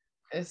me.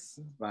 It's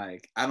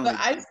like I don't the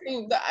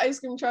ice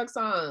cream truck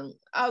song.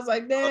 I was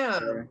like,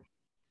 damn,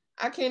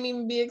 I can't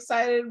even be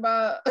excited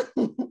about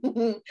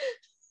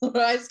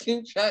ice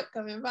cream truck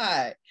coming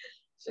by.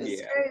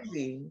 It's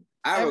crazy.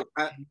 I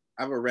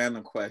have a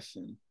random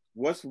question.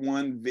 What's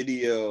one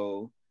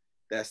video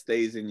that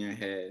stays in your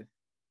head?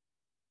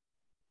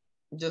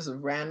 Just a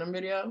random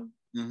video?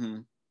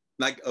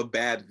 Like a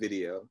bad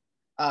video.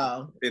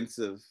 Oh.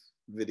 Offensive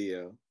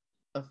video.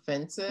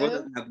 Offensive? Well, it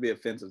doesn't have to be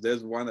offensive.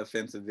 There's one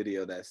offensive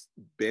video that's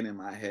been in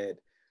my head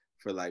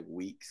for like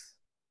weeks.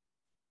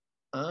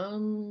 I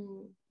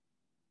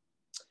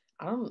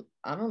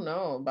I don't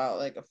know about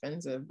like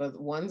offensive, but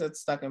the ones that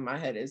stuck in my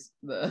head is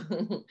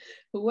the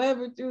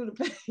whoever threw the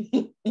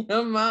paper,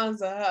 your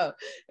mom's a hoe.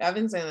 I've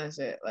been saying that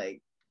shit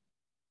like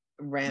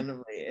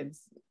randomly.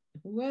 It's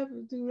whoever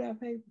threw that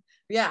paper.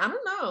 Yeah, I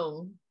don't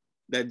know.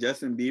 That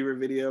Justin Bieber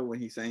video when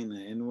he's saying the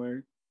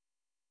N-word.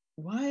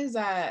 Why is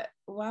that?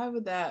 Why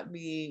would that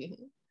be?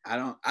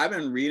 I've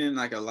been reading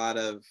like a lot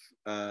of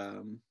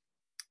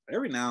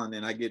every now and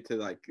then I get to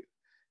like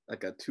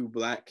a too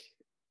black,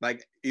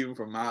 like even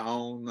for my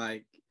own,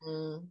 like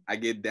I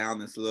get down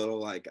this little,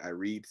 like I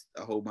read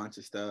a whole bunch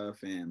of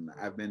stuff and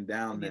I've been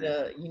down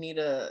there. You need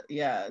a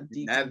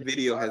that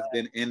video has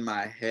been in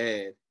my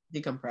head.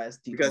 Decompress.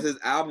 Because his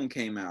album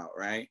came out,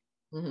 right?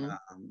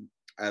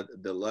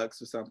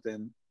 Deluxe or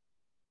something.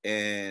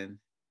 And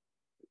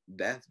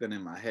that's been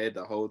in my head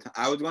the whole time.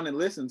 I was going to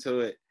listen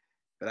to it,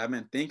 but I've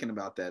been thinking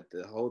about that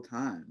the whole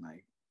time.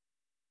 Like,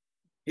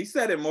 he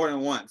said it more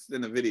than once in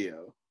the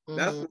video.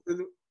 That's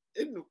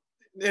it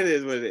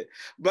is what it is.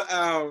 But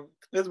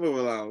let's move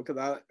along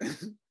because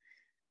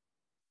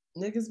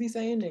niggas be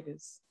saying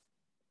niggas.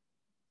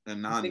 The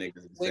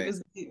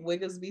non-niggas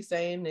Wiggers be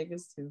saying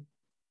niggas too.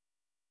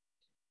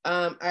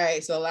 All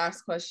right, so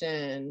last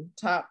question.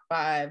 Top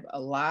 5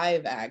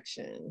 live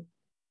action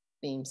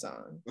theme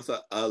song. What's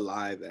a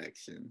live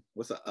action?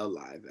 What's a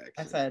live action?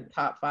 I said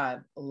top 5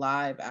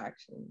 live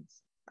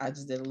actions. I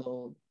just did a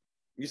little.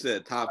 You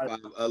said top 5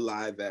 a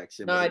live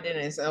action. No, I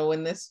didn't. So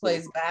when this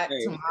plays back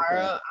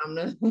tomorrow, I'm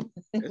gonna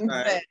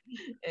right.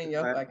 in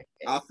your fucking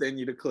face. I'll send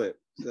you the clip.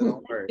 So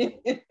don't worry.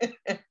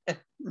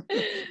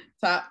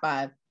 Top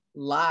 5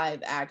 live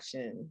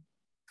action.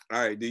 All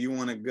right. Do you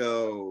want to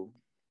go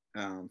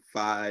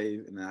 5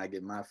 and then I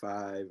get my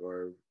 5,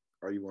 or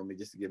you want me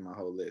just to give my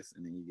whole list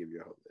and then you give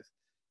your whole list?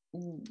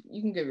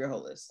 You can give your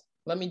whole list.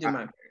 Let me do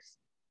mine first.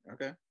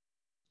 Okay.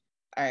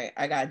 All right.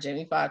 I got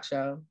Jimmy Fox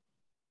Show.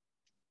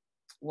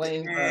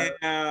 Wayne Bros.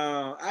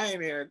 I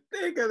ain't even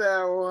think of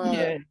that one.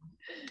 Yeah.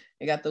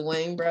 I got the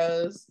Wayne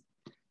Bros.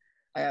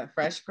 I got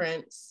Fresh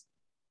Prince.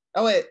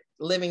 Oh wait,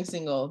 Living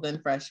Single,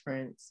 then Fresh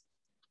Prince,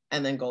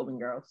 and then Golden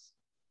Girls.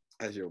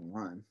 As your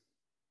 1.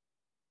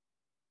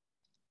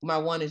 My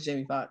 1 is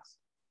Jimmy Fox.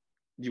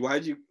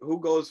 Who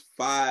goes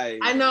 5?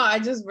 I know, I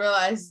just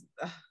realized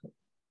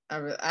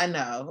I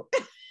know.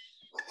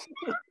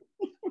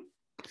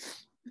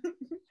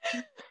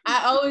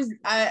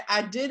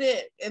 I did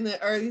it in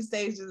the early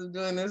stages of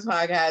doing this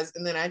podcast,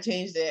 and then I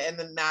changed it, and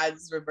then now I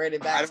just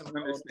reverted back. I don't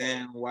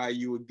understand why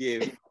you would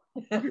give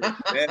your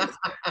best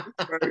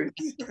first.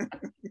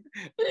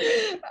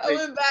 I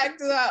went back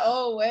to that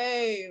old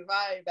way.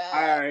 My bad.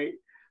 All right.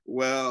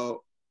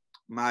 Well,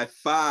 my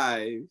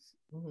 5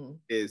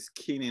 is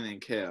Kenan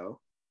and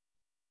Kel.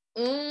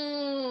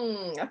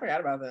 I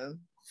forgot about them.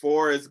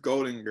 4 is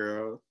Golden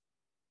Girl.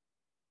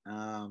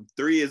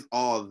 3 is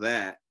All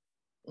That.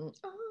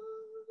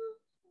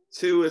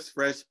 2 is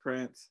Fresh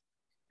Prince.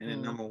 And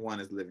then number 1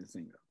 is Living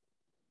Single.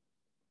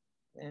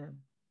 Yeah.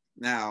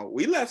 Now,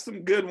 we left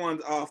some good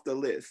ones off the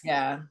list.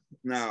 Yeah.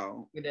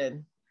 Now, we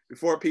did.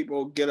 Before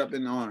people get up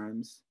in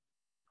arms,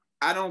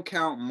 I don't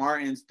count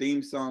Martin's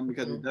theme song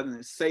because it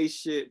doesn't say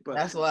shit. But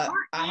that's what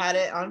I had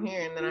it on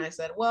here, and then I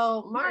said,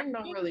 "Well, Martin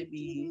don't really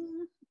be,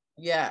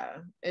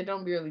 it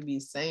don't really be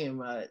saying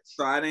much."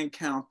 So I didn't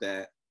count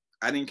that.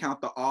 I didn't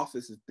count The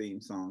Office's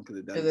theme song because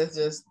it doesn't. Because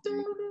it's just.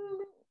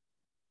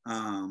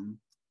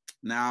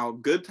 Now,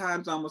 Good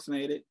Times almost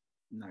made it.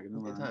 I'm not gonna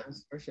lie. Good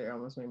Times for sure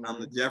almost made it.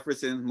 The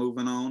Jeffersons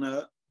moving on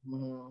up.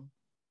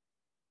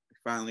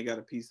 Finally got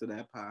a piece of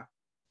that pie.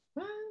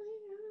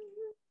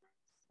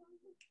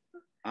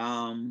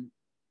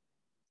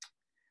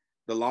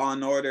 The Law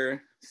and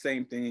Order,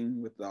 same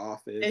thing with The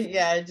Office.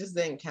 It just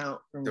didn't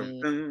count for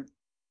me.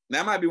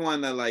 That might be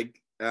one that like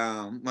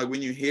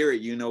when you hear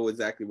it, you know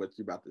exactly what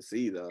you're about to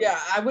see though. Yeah,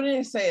 I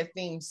wouldn't say a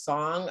theme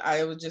song.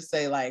 I would just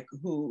say like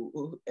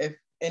who if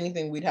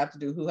anything we'd have to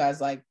do who has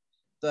like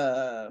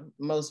the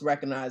most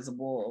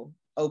recognizable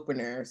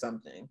opener or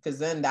something, because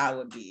then that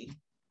would be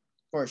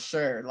for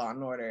sure Law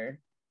and Order.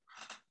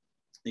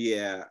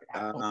 Yeah.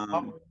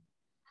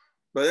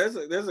 But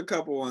there's a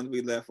couple ones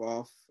we left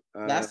off.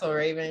 That's So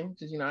Raven.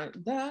 Did you not?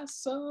 That's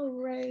So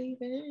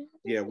Raven.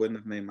 Yeah, wouldn't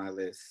have made my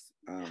list.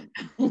 I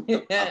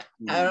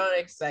don't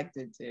expect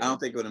it to. I don't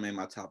think it would have made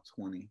my top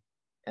 20.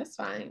 That's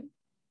fine.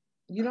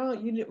 You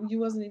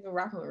wasn't even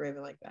rocking with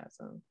Raven like that,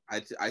 so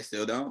I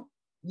still don't.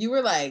 You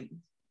were like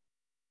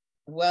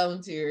well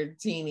into your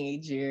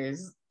teenage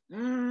years.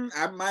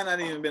 I might not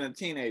even been a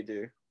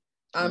teenager.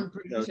 I'm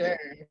pretty sure.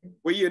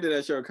 What year did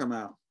that show come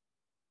out?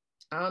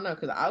 I don't know,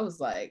 because I was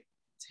like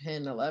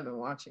 10, 11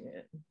 watching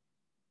it.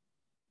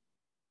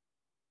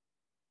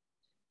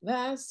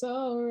 That's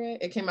so right.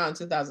 It came out in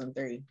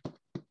 2003.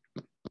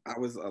 I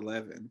was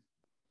 11.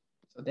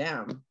 So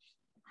damn.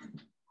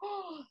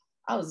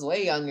 I was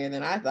way younger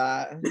than I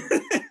thought.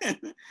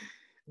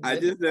 I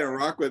just didn't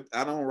rock with.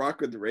 I don't rock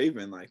with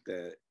Raven like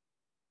that.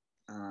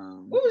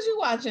 What was you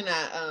watching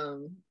at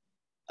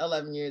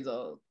 11 years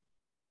old?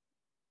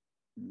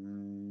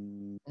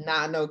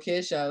 Not no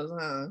kid shows,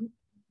 huh?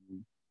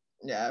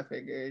 Yeah, I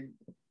figured.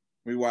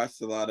 We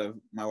watched a lot of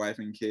My Wife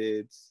and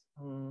Kids.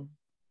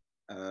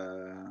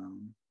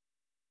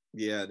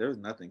 Yeah, there was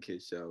nothing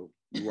kids show.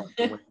 We watched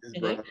the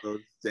Wayne's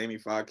Bros, Jamie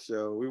Foxx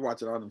show. We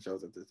watching all them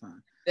shows at this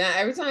time. Yeah,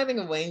 every time I think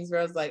of Wayne's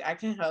Bros, like I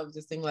can't help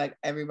just think like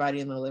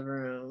everybody in the living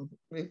room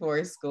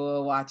before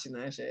school watching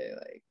that shit.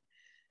 Like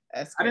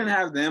that's crazy. I didn't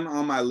have them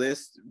on my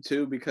list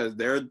too because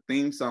their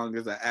theme song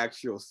is an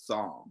actual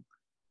song.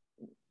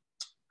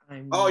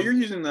 Oh, you're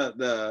using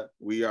the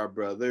We Are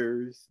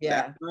Brothers.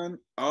 Yeah. That one?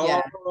 Oh.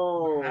 Yeah.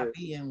 We're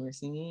happy and we're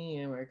singing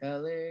and we're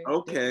colored.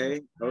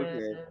 Okay.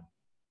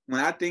 When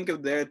I think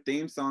of their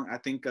theme song, I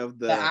think of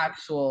the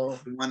actual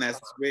the one that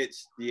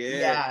switched.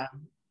 Yeah.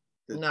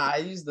 No, I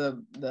use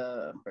the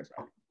first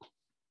one.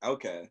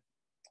 Okay.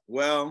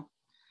 Well,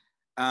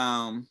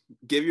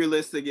 give your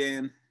list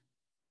again.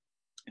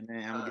 And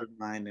then I'm gonna give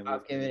mine. And I'll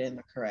give it in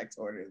the correct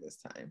order this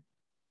time.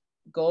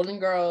 Golden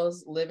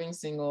Girls, Living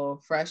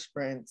Single, Fresh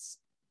Prince.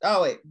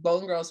 Oh wait,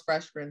 Golden Girls,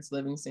 Fresh Prince,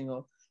 Living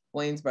Single,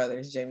 Wayne's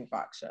Brothers, Jamie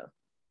Foxx Show.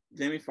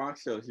 Jamie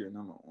Foxx Show is your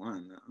number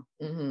one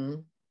though. Mm-hmm.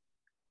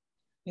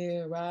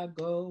 Here I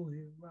go.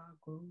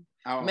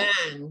 Oh.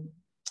 Man,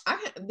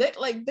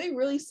 they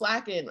really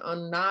slacking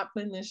on not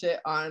putting this shit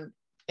on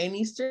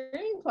any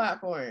streaming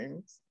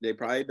platforms. They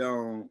probably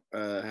don't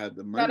have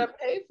the money. Gotta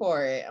pay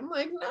for it. I'm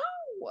like, no.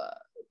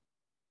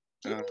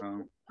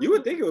 You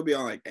would think it would be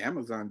on like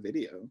Amazon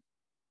Video.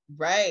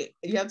 Right.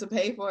 You have to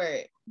pay for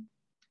it.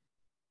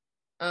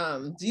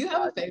 Do you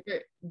have a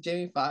favorite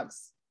Jamie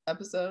Foxx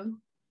episode?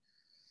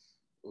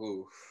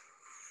 Ooh.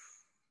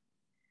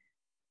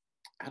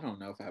 I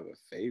don't know if I have a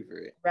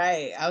favorite.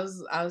 Right. I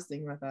was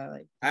thinking about that.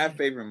 Like I have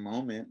favorite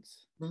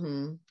moments.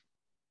 Mm-hmm.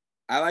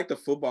 I like the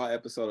football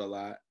episode a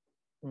lot.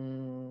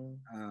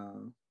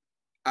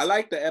 I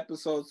like the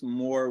episodes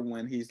more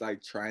when he's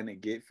like trying to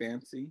get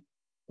fancy.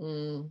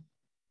 I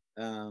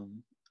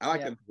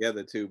like them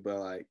together too, but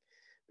like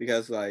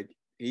because like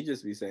he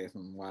just be saying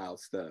some wild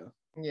stuff.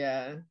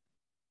 Yeah.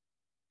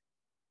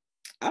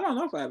 I don't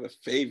know if I have a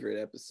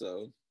favorite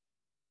episode.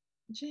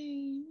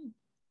 Jamie.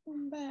 Oh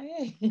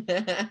man,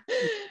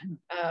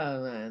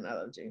 I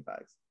love Jamie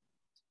Foxx.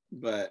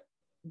 But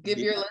give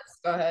your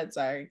list. Go ahead.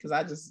 Sorry, because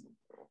I just.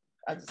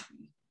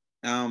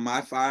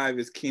 My 5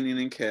 is Kenan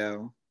and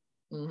Kel.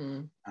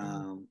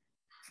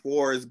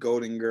 4 is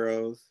Golden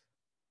Girls.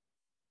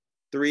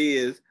 3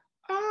 is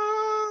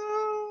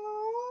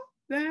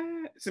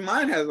that. See,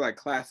 mine has like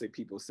classic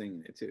people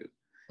singing it too.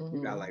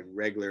 You got like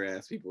regular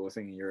ass people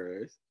singing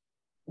yours.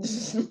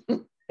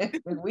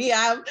 We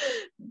have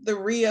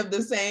 3 of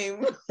the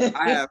same.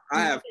 I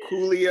have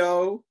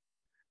Coolio.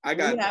 We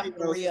have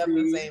 3 of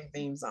the same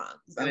theme songs.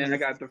 And then I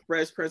got the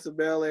Fresh Prince of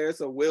Bel-Air,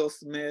 so Will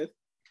Smith.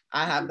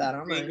 I have that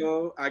on mine.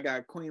 I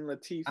got Queen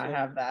Latifah. I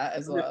have that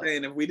as well. I'm just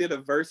saying, if we did a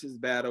versus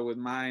battle with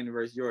mine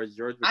versus yours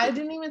would I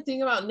didn't even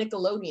think about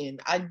Nickelodeon.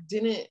 I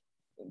didn't,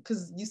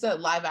 because you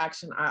said live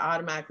action. I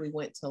automatically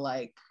went to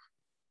like.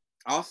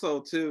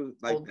 Also, too,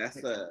 like that's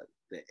the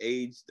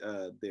age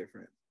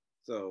difference.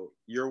 So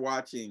you're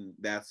watching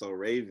That's So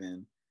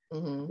Raven.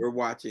 We're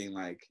watching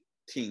like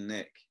Teen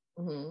Nick.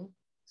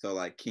 So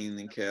like Kenan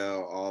and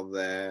Kel, all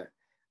that,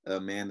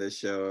 Amanda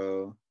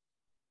Show,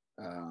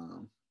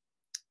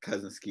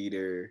 Cousin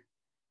Skeeter.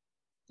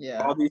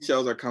 Yeah. All these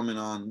shows are coming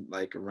on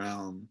like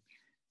around,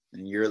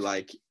 and you're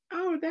like,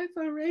 oh, That's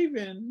So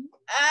Raven.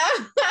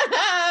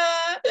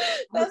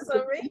 That's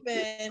So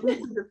Raven.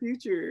 What's the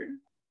future?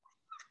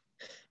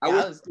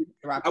 I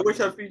wish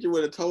her future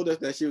would have told us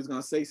that she was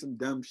gonna say some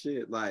dumb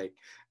shit like,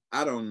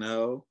 I don't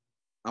know,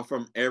 I'm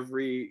from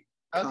every.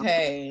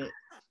 Okay.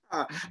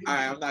 All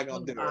right, I'm not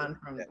gonna do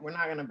it. We're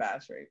not gonna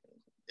bash Raven.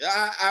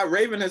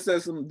 Raven has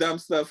said some dumb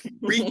stuff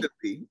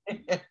recently,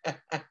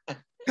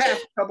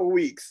 past couple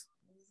weeks.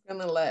 I'm just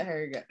gonna let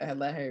her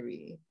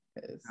be.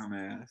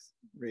 Dumbass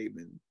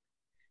Raven.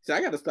 See,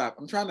 I gotta stop.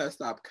 I'm trying to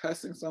stop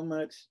cussing so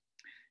much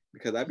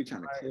because I be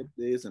trying to clip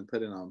this and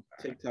put it on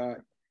TikTok.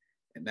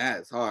 And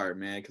that's hard,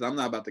 man, because I'm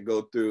not about to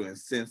go through and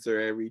censor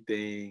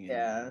everything.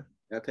 Yeah.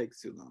 That takes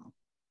too long.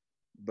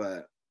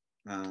 But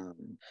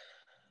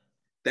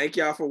thank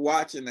y'all for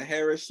watching The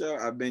Harris Show.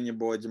 I've been your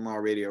boy, Jamal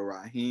Radio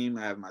Raheem.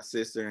 I have my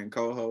sister and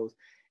co-host,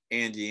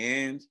 Angie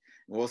Ang. And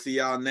we'll see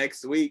y'all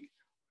next week.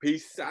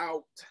 Peace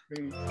out.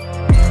 Peace.